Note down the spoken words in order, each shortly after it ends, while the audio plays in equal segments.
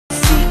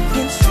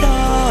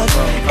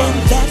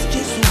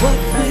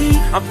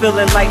I'm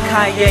feeling like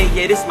Kanye,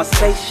 yeah, this my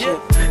spaceship.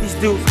 These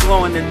dudes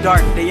glow in the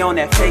dark, they on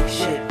that fake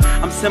shit.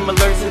 I'm similar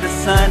to the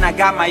sun, I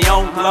got my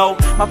own glow.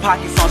 My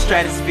pockets on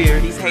stratosphere,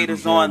 these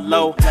haters on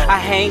low. I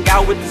hang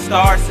out with the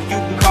stars, so you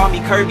can call me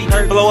Kirby.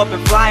 Blow up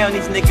and fly on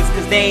these niggas,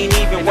 cause they ain't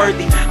even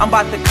worthy. I'm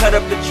about to cut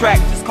up the track,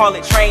 just call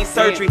it train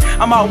surgery.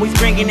 I'm always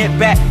bringing it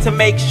back to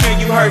make sure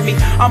you heard me.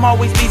 I'm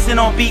always decent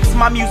on beats,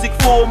 my music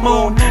full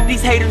moon.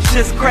 These haters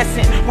just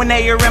crescent when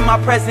they are in my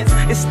presence.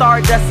 It's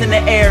stardust in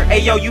the air,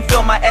 ayo, you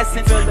feel my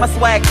essence. My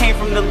swag came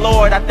from the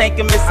Lord, I thank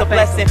him, it's a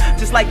blessing.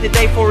 Just like the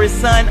day for his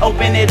son,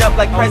 open it up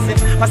like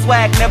presents. My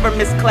swag never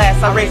miss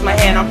class, I raise my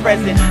hand, I'm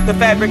present. The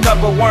fabric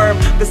of a worm,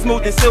 the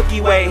smooth and silky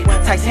way.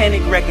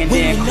 Titanic wreck and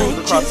then cruise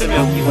across the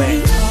Milky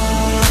Way.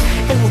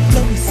 And we're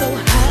floating so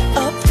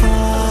high up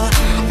far,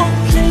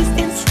 on planes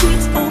and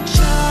streets, on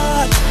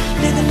charts,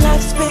 living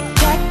life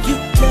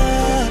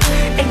spectacular.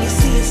 And you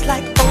see it's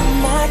like, oh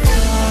my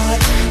God,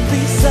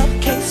 freeze up,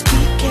 can't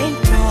speak, can't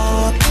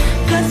talk,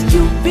 cause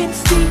you've been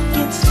seen